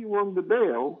as he rung the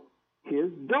bell,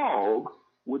 his dog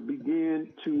would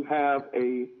begin to have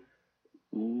a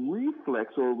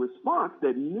reflex or a response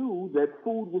that knew that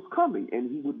food was coming,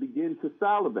 and he would begin to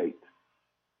salivate.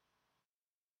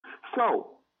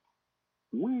 So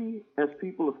we, as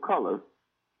people of color,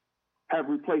 have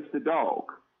replaced the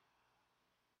dog.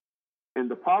 And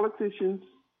the politicians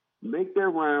make their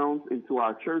rounds into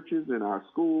our churches and our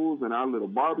schools and our little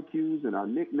barbecues and our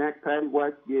knick-knack,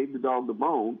 paddywhacks, gave the dog the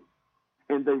bone,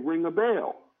 and they ring a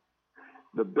bell.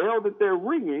 The bell that they're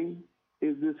ringing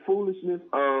is this foolishness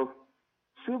of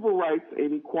civil rights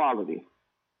and equality.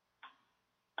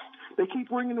 They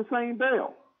keep ringing the same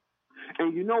bell.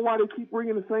 And you know why they keep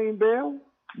ringing the same bell?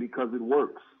 Because it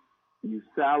works. You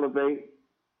salivate,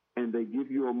 and they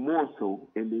give you a morsel,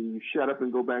 and then you shut up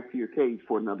and go back to your cage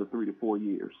for another 3 to 4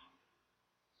 years.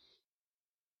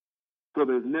 So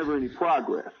there's never any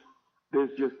progress. There's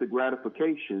just the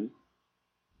gratification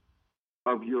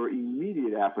of your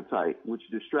immediate appetite, which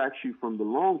distracts you from the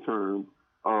long term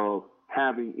of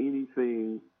having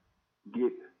anything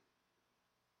get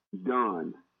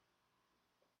done.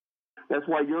 That's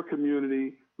why your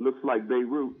community looks like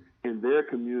Beirut and their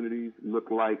communities look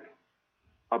like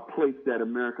a place that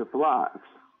America thrives.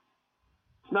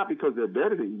 It's not because they're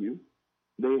better than you.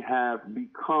 They have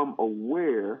become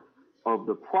aware of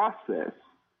the process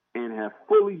and have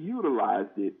fully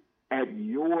utilized it at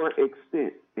your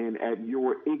extent and at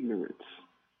your ignorance.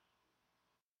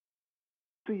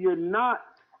 So you're not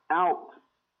out,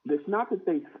 it's not that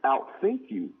they outthink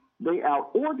you, they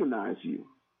out-organize you.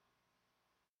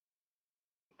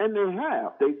 And they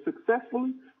have. They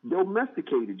successfully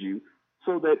domesticated you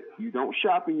so that you don't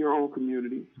shop in your own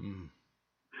communities.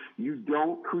 You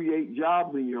don't create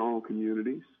jobs in your own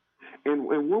communities. And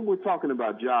when we're talking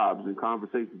about jobs and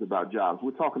conversations about jobs,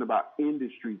 we're talking about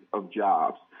industries of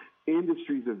jobs.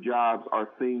 Industries of jobs are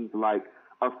things like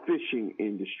a fishing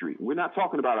industry. We're not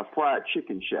talking about a fried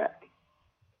chicken shack.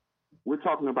 We're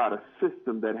talking about a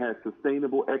system that has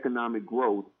sustainable economic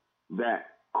growth that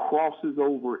crosses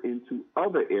over into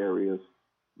other areas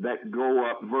that go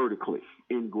up vertically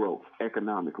in growth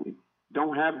economically.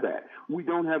 Don't have that. We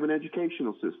don't have an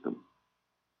educational system.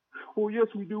 Oh, yes,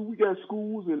 we do. We got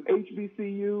schools and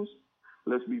HBCUs.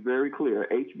 Let's be very clear.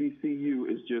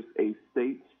 HBCU is just a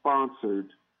state-sponsored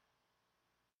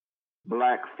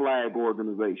black flag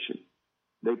organization.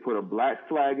 They put a black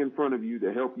flag in front of you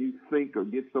to help you think or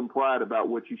get some pride about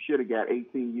what you should have got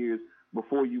 18 years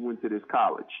before you went to this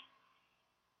college.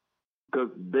 Because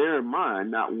bear in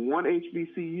mind, not one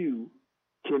HBCU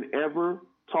can ever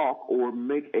talk or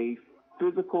make a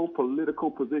physical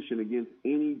political position against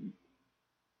any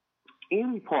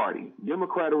party,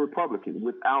 Democrat or Republican,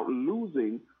 without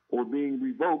losing or being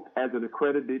revoked as an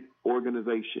accredited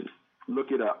organization.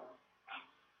 Look it up.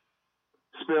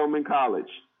 Spelman College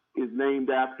is named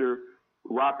after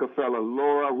Rockefeller,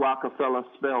 Laura Rockefeller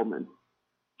Spelman.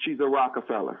 She's a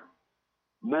Rockefeller.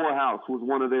 Morehouse was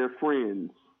one of their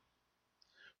friends.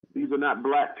 These are not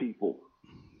black people.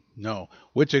 No,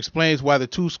 which explains why the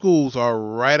two schools are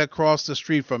right across the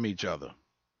street from each other.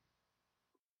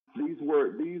 These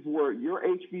were your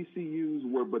HBCUs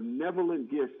were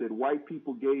benevolent gifts that white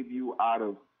people gave you out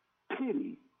of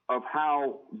pity of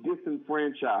how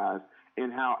disenfranchised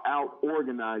and how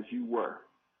out-organized you were.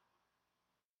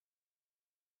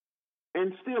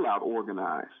 And still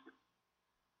out-organized.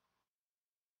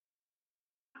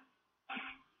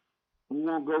 We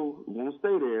won't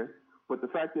stay there, but the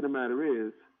fact of the matter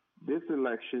is, this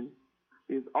election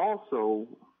is also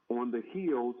on the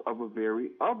heels of a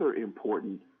very other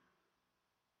important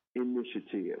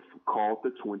initiative called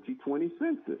the 2020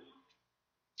 census.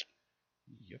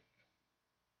 Yep.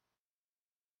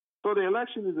 So the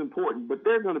election is important, but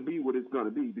they're going to be what it's going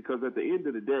to be because at the end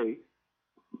of the day,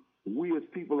 we as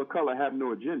people of color have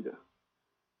no agenda.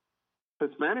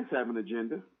 Hispanics have an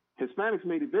agenda. Hispanics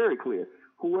made it very clear.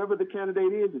 Whoever the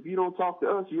candidate is, if you don't talk to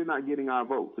us, you're not getting our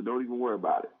vote, so don't even worry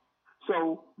about it.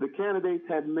 So the candidates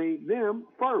have made them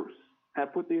first,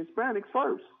 have put the Hispanics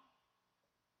first.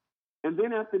 And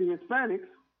then after the Hispanics,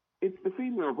 it's the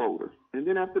female voter. And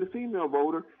then after the female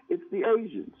voter, it's the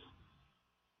Asians.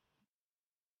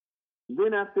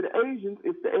 Then after the Asians,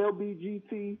 it's the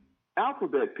LGBT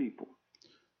alphabet people.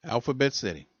 Alphabet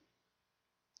City.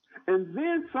 And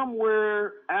then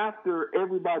somewhere after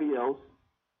everybody else,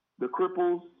 the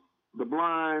cripples, the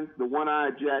blinds, the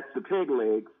one-eyed jacks, the peg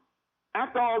legs,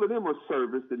 after all of them are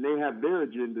serviced and they have their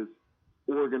agendas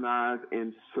organized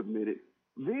and submitted,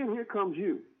 then here comes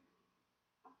you,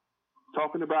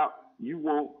 talking about you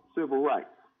want civil rights.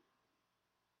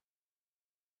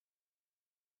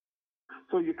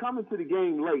 So you're coming to the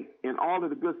game late and all of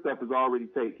the good stuff is already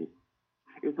taken.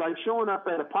 It's like showing up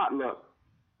at a potluck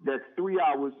that's 3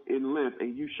 hours in length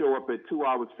and you show up at 2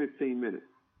 hours, 15 minutes.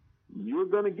 You're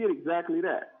going to get exactly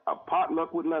that, a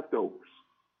potluck with leftovers.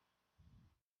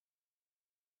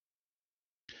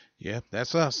 Yeah,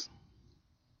 that's us.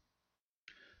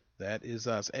 That is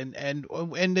us. And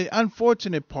the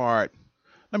unfortunate part,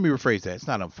 let me rephrase that. It's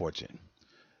not unfortunate.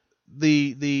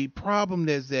 The problem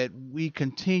is that we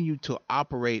continue to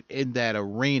operate in that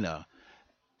arena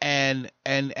and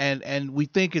we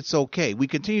think it's okay. We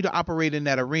continue to operate in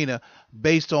that arena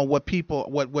based on what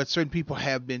certain people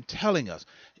have been telling us.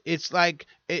 It's like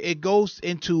it goes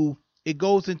into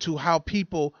how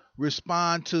people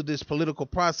respond to this political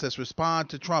process, respond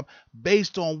to Trump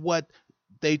based on what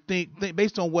they think,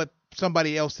 based on what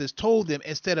somebody else has told them,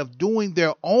 instead of doing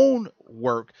their own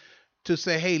work to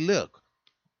say, hey, look,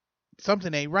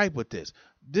 something ain't right with this.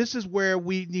 This is where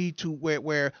we need to,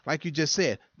 where, like you just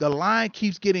said, the line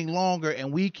keeps getting longer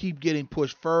and we keep getting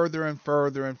pushed further and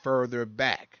further and further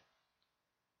back.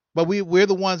 But we're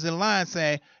the ones in line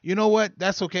saying, you know what,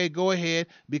 that's okay, go ahead,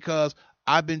 because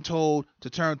I've been told to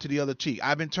turn to the other cheek.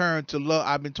 I've been told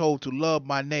to love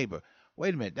my neighbor.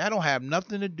 Wait a minute, that don't have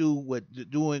nothing to do with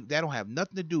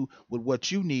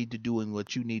what you need to do and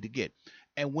what you need to get.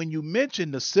 And when you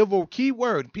mention the civil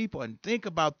keyword, people, and think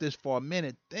about this for a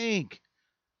minute, think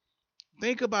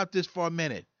about this for a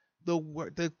minute. The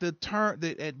word, the term,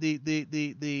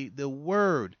 the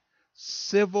word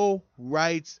Civil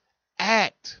Rights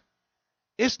Act.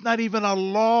 It's not even a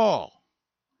law.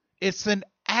 It's an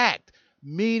act,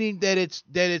 meaning that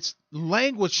it's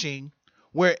languishing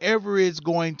wherever it's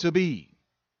going to be.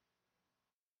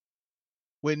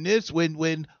 When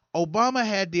Obama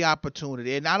had the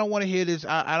opportunity, and I don't want to hear this.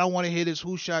 I don't want to hear this.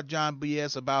 Who shot John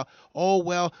BS about? Oh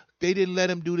well, they didn't let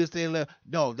him do this. They let.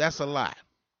 No, that's a lie.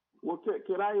 Well,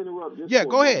 can I interrupt just Yeah, for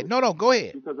a go ahead. moment? No, go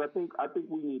ahead. Because I think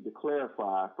we need to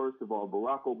clarify. First of all,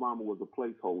 Barack Obama was a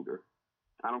placeholder.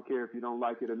 I don't care if you don't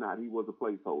like it or not. He was a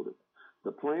placeholder.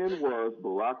 The plan was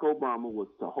Barack Obama was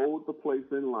to hold the place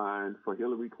in line for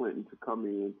Hillary Clinton to come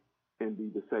in and be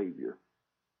the savior.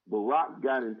 Barack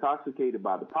got intoxicated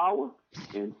by the power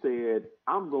and said,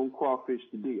 I'm going to crawfish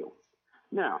the deal.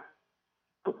 Now,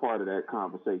 a part of that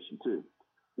conversation, too.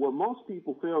 What most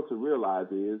people fail to realize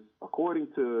is, according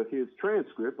to his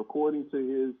transcript, according to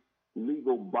his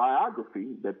legal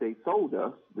biography that they sold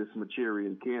us, this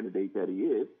Manchurian candidate that he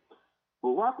is,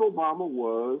 Barack Obama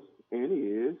was and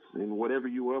is, and whatever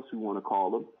you else you want to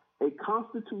call him, a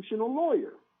constitutional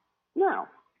lawyer. Now,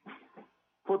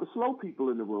 for the slow people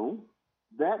in the room,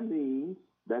 that means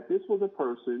that this was a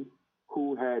person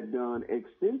who had done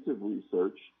extensive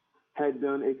research, had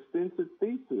done extensive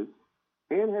thesis,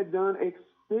 and had done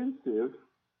extensive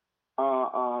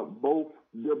both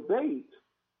debate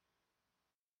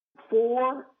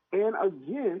for and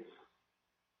against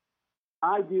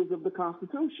ideas of the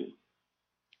Constitution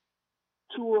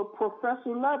to a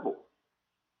professor level.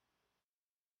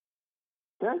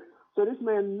 Okay? So this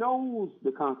man knows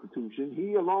the Constitution.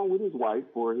 He, along with his wife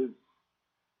or his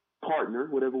partner,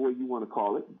 whatever way you want to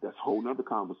call it, that's a whole nother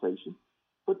conversation.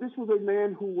 But this was a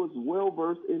man who was well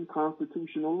versed in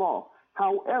constitutional law.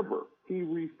 However, he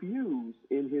refused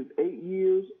in his 8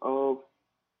 years of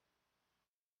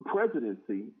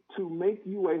presidency to make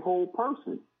you a whole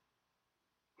person.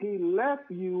 He left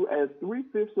you as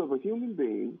 3/5 of a human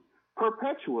being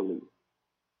perpetually.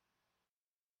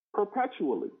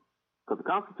 Perpetually. Because the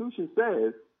Constitution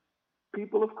says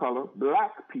people of color,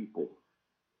 black people,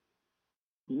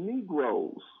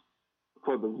 Negroes,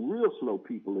 for the real slow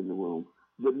people in the room,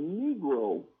 the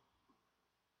Negro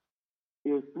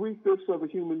is 3/5 of a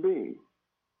human being.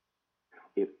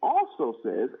 It also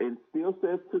says, and still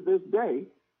says to this day,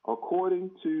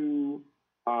 according to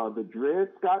the Dred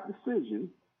Scott decision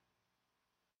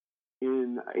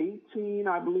in 18,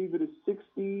 I believe it is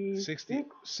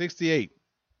 66, 68.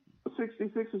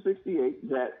 66 or 68,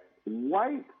 that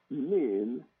white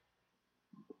men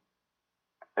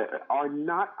are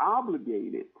not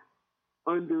obligated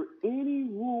under any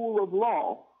rule of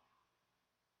law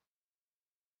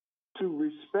to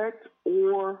respect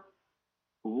or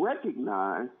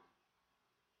recognize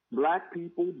black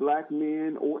people, black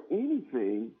men, or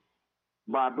anything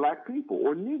by black people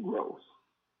or Negroes.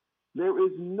 There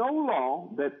is no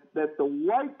law that the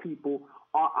white people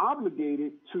are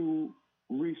obligated to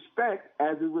respect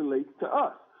as it relates to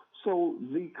us. So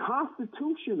the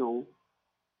constitutional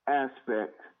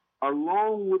aspect,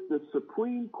 along with the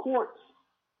Supreme Court's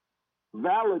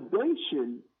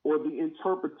validation or the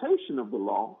interpretation of the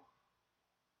law,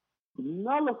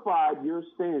 nullified your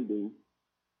standing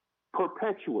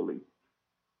perpetually.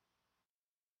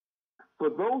 For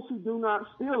those who do not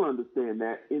still understand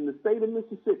that, in the state of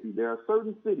Mississippi, there are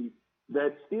certain cities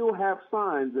that still have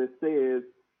signs that says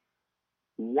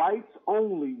whites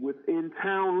only within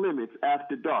town limits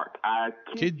after dark. I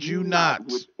kid you not.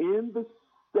 Within the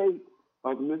state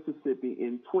of Mississippi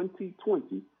in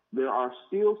 2020, there are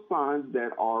still signs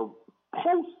that are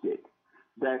posted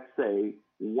that say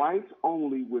whites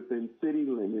only within city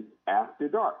limits after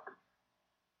dark.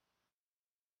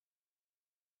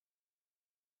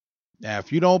 Now,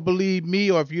 if you don't believe me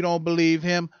or if you don't believe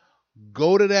him,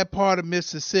 go to that part of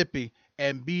Mississippi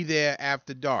and be there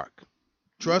after dark.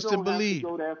 Trust and believe. You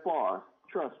don't have to go that far,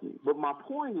 trust me. But my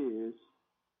point is,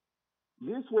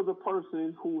 this was a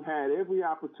person who had every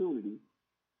opportunity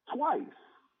twice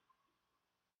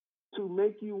to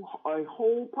make you a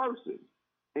whole person,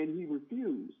 and he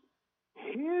refused.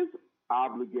 His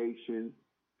obligation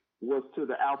was to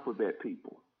the alphabet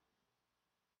people.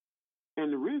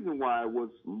 And the reason why it was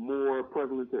more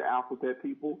prevalent to the alphabet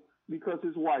people, because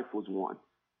his wife was one.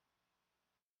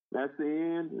 That's the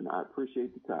end, and I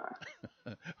appreciate the time.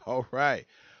 All right.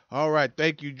 All right.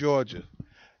 Thank you, Georgia.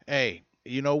 Hey,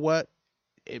 you know what?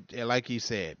 Like he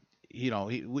said,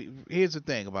 here's the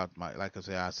thing about like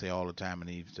I say all the time,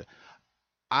 and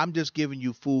I'm just giving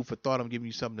you food for thought. I'm giving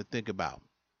you something to think about.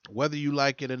 Whether you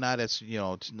like it or not, that's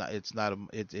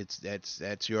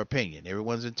that's your opinion.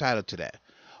 Everyone's entitled to that.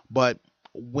 But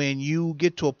when you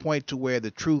get to a point to where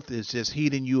the truth is just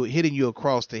hitting you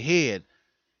across the head,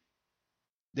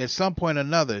 at some point or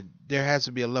another, there has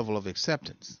to be a level of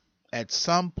acceptance. At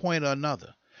some point or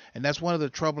another. And that's one of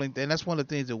the and that's one of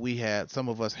the things that some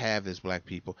of us have as black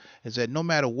people, is that no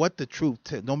matter what the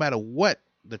truth, no matter what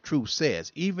the truth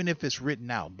says, even if it's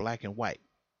written out black and white.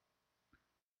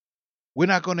 We're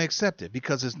not going to accept it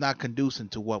because it's not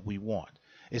conducive to what we want.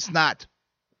 It's not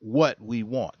what we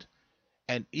want.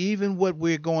 And even what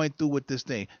we're going through with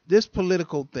this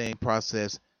political thing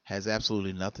process has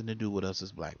absolutely nothing to do with us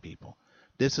as black people.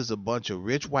 This is a bunch of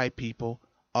rich white people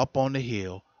up on the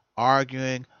hill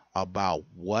arguing about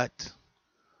what?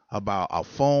 About a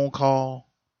phone call,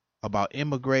 about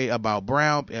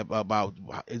about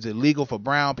is it legal for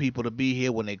brown people to be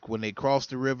here when they cross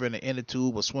the river in the inner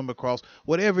tube or swim across,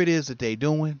 whatever it is that they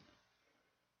doing.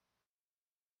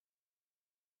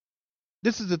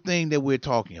 This is the thing that we're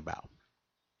talking about.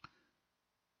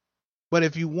 But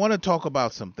if you want to talk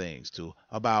about some things too,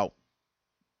 about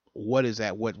what is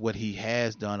that, what he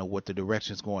has done or what the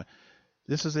direction is going,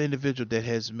 this is an individual that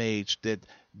has made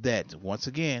that once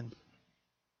again,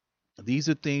 these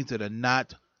are things that are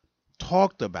not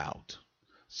talked about,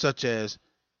 such as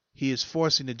he is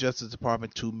forcing the Justice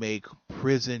Department to make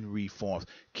prison reforms.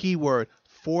 Keyword,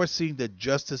 forcing the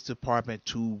Justice Department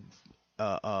to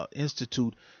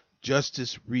institute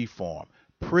justice reform,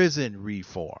 prison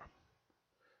reform.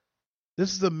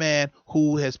 This is a man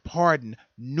who has pardoned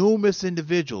numerous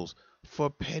individuals for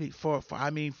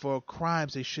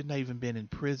crimes they should not even been in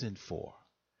prison for.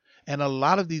 And a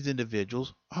lot of these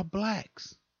individuals are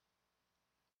blacks.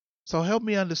 So help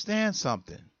me understand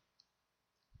something.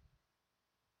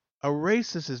 A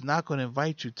racist is not going to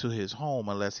invite you to his home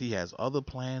unless he has other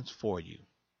plans for you.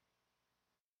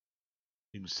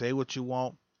 You can say what you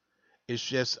want. It's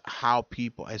just how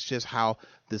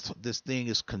this thing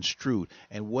is construed.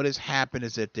 And what has happened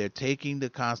is that they're taking the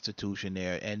Constitution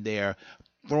there and they're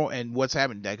and what's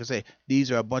happened, like I say,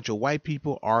 these are a bunch of white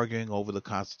people arguing over the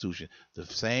Constitution. The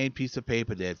same piece of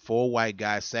paper that 4 white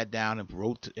guys sat down and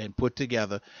wrote and put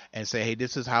together and say, hey,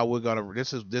 this is how we're gonna.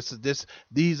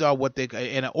 These are what they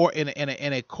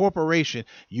in a corporation.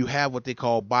 You have what they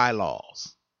call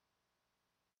bylaws,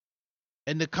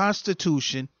 and the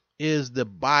Constitution is the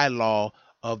bylaw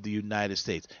of the United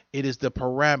States. It is the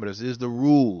parameters, it is the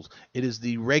rules, it is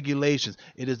the regulations,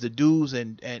 it is the do's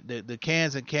and the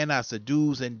cans and cannots, the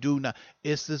do's and do not.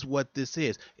 This is what this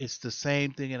is. It's the same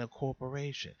thing in a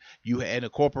corporation. In a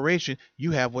corporation,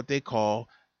 you have what they call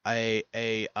an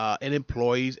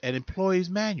employee's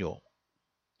manual.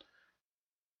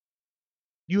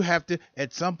 You have to,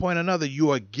 at some point or another, you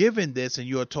are given this and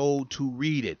you are told to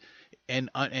read it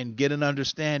and get an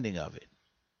understanding of it.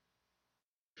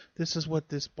 This is what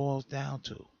this boils down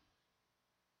to.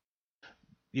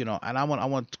 And I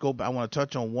want to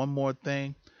touch on one more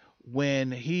thing.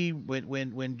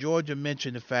 When Georgia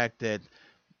mentioned the fact that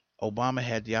Obama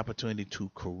had the opportunity to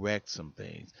correct some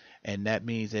things, and that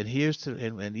means that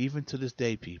and even to this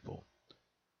day, people,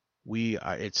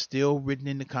 it's still written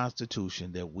in the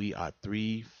Constitution that we are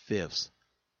 3/5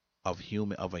 of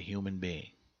a human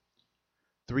being.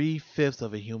 3/5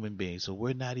 of a human being. So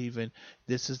we're not even.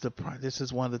 This is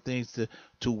one of the things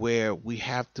to where we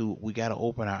got to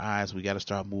open our eyes. We got to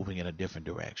start moving in a different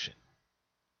direction.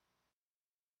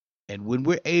 And when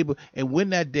we're able, and when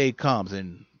that day comes,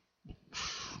 and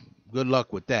good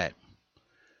luck with that,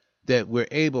 that we're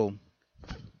able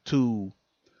to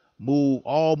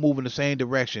move in the same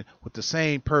direction with the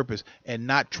same purpose and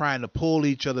not trying to pull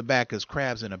each other back as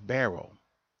crabs in a barrel,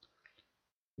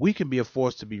 we can be a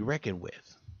force to be reckoned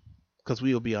with. Because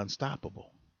we will be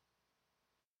unstoppable.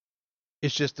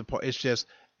 It's just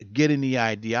getting the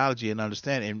ideology and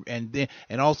understanding,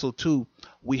 and also too,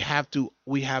 we have to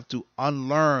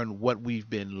unlearn we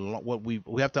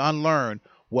have to unlearn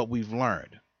what we've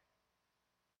learned.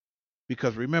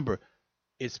 Because remember,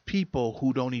 it's people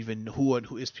who don't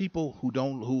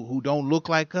look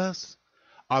like us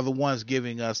are the ones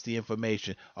giving us the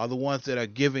information, are the ones that are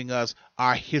giving us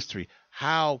our history.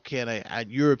 How can a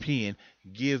European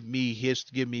give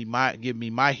me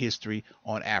my history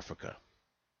on Africa?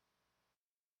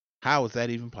 How is that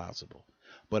even possible?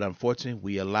 But unfortunately,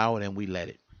 we allow it and we let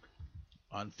it.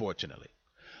 Unfortunately,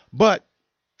 but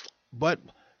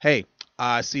hey,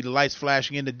 I see the lights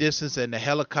flashing in the distance and the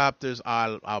helicopters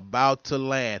are about to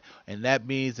land, and that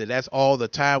means that's all the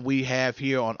time we have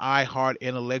here on iHeart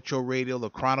Intellectual Radio, the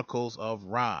Chronicles of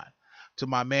Rohn. To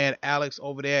my man Alex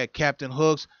over there at Captain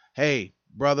Hooks, hey,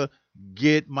 brother,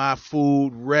 get my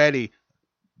food ready.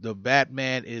 The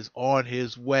Batman is on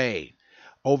his way.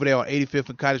 Over there on 85th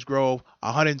and Cottage Grove,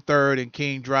 103rd and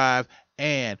King Drive,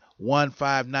 and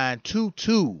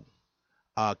 15922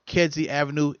 Kedzie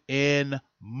Avenue in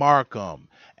Markham.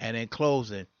 And in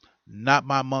closing, not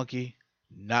my monkey,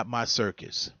 not my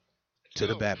circus. To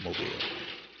the Batmobile.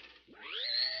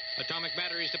 Atomic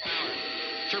batteries to power.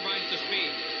 Turbines to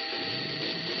speed.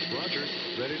 Roger.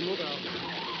 Ready to move out.